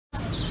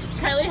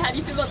Kylie, how do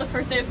you feel about the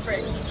first day of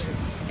spring?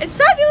 It's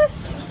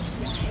fabulous!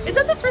 Is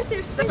that the first day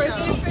of spring? The first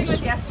day of spring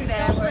was yesterday.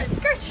 I wore a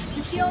skirt.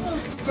 You see all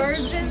those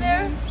birds in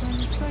there?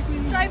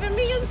 Driving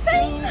me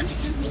insane!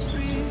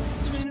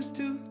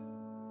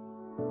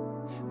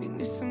 We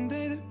knew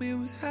someday that we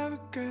would have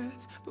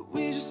regrets, but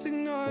we just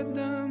ignored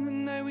them the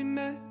night we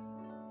met.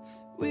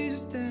 We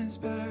just danced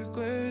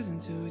backwards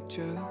into each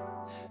other,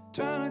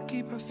 trying to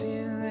keep our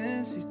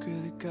feelings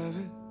secretly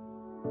covered.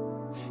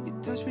 You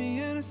touched me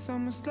and it's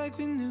almost like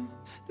we knew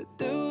that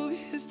there will be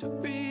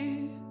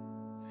history,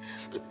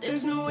 but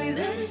there's no way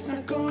that it's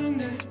not going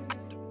there.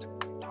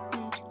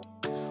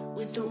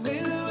 With the way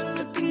that we're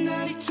looking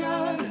at each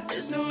other,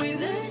 there's no way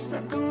that it's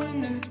not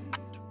going there.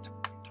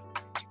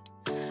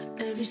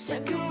 Every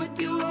second with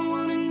you I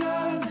want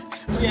another.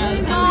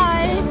 Yeah.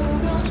 Hi!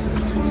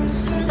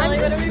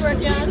 Kylie, what are we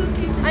working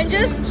on? I'm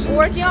just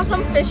working on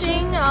some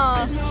fishing,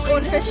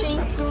 going fishing,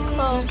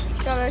 so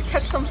gotta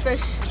catch some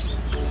fish.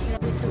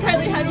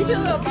 Kylie, how do you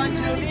feel about Bon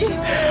Jovi?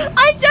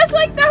 I just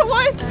like that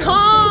one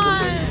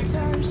song!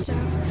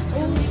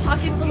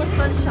 Pocket full of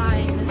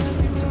sunshine.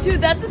 Dude,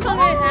 that's the song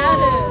I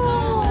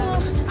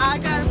added. I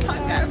got a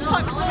pocket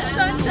full of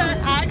sunshine.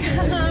 I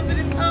got love and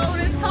it's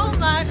home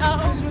my own.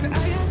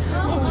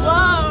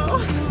 Whoa!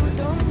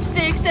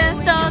 Sticks and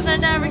stones are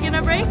never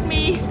gonna break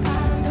me.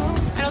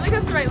 I don't think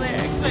that's the right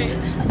lyrics. Wait. You're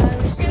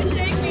gonna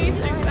shake me.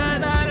 Da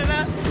da da da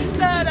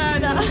da da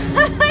da. I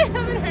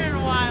haven't heard it in a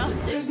while.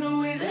 There's no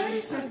way that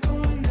it's not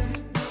going there.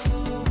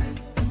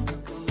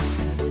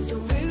 With the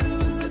way that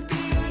we're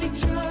looking at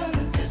each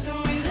other, there's no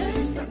way that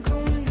it's not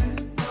going there.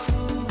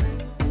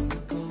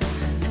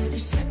 Every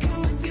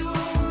second with you I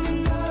want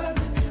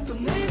another, but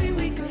maybe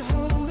we could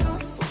hold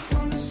off for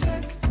 1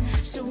 sec,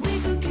 so we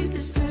could keep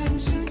this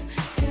tension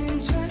in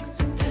check.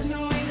 There's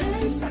no way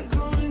that it's not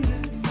going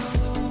there.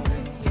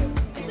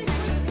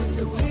 With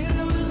the way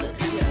that we're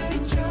looking at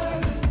each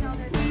other,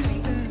 we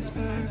just dance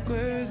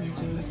backwards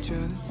into each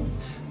other,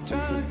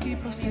 trying to keep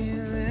our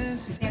feelings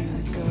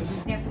secretly covered.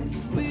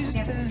 We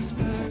just dance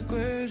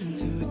backwards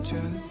into each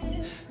other,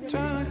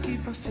 trying to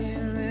keep our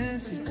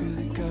feelings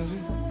secretly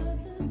covered.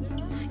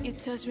 You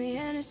touched me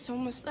and it's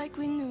almost like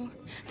we knew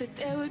that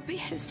there would be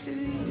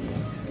history,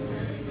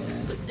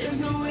 but there's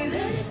no way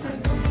that it's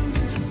not going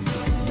there.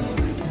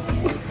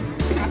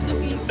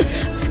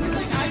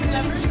 Like, I've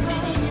never seen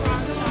you on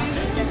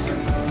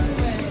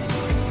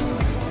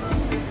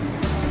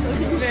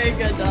Looking very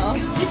good, doll.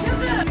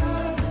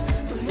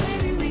 But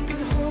maybe we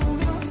could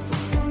hold off for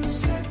 1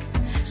 sec,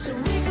 so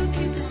we could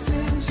keep this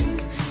tension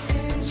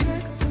in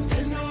check.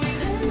 There's no way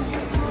that it's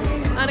not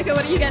going there. Monica,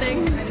 what are you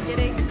getting? I'm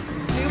getting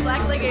new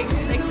black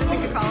leggings thanks to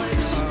Pick a College.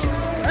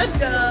 Let's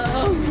go.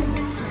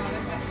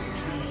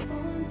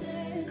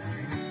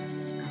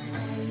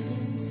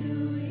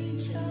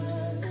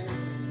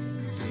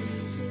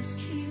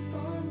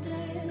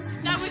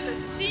 That was a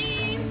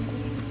scene.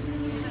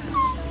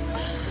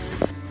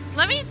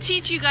 Let me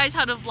teach you guys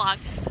how to vlog.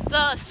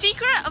 The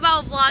secret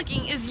about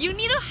vlogging is you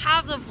need to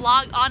have the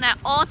vlog on at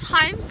all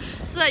times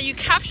so that you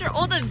capture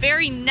all the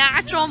very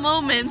natural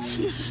moments,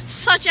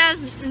 such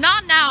as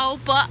not now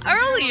but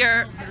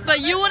earlier,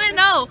 but you wouldn't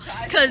know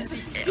because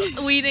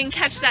we didn't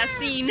catch that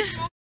scene.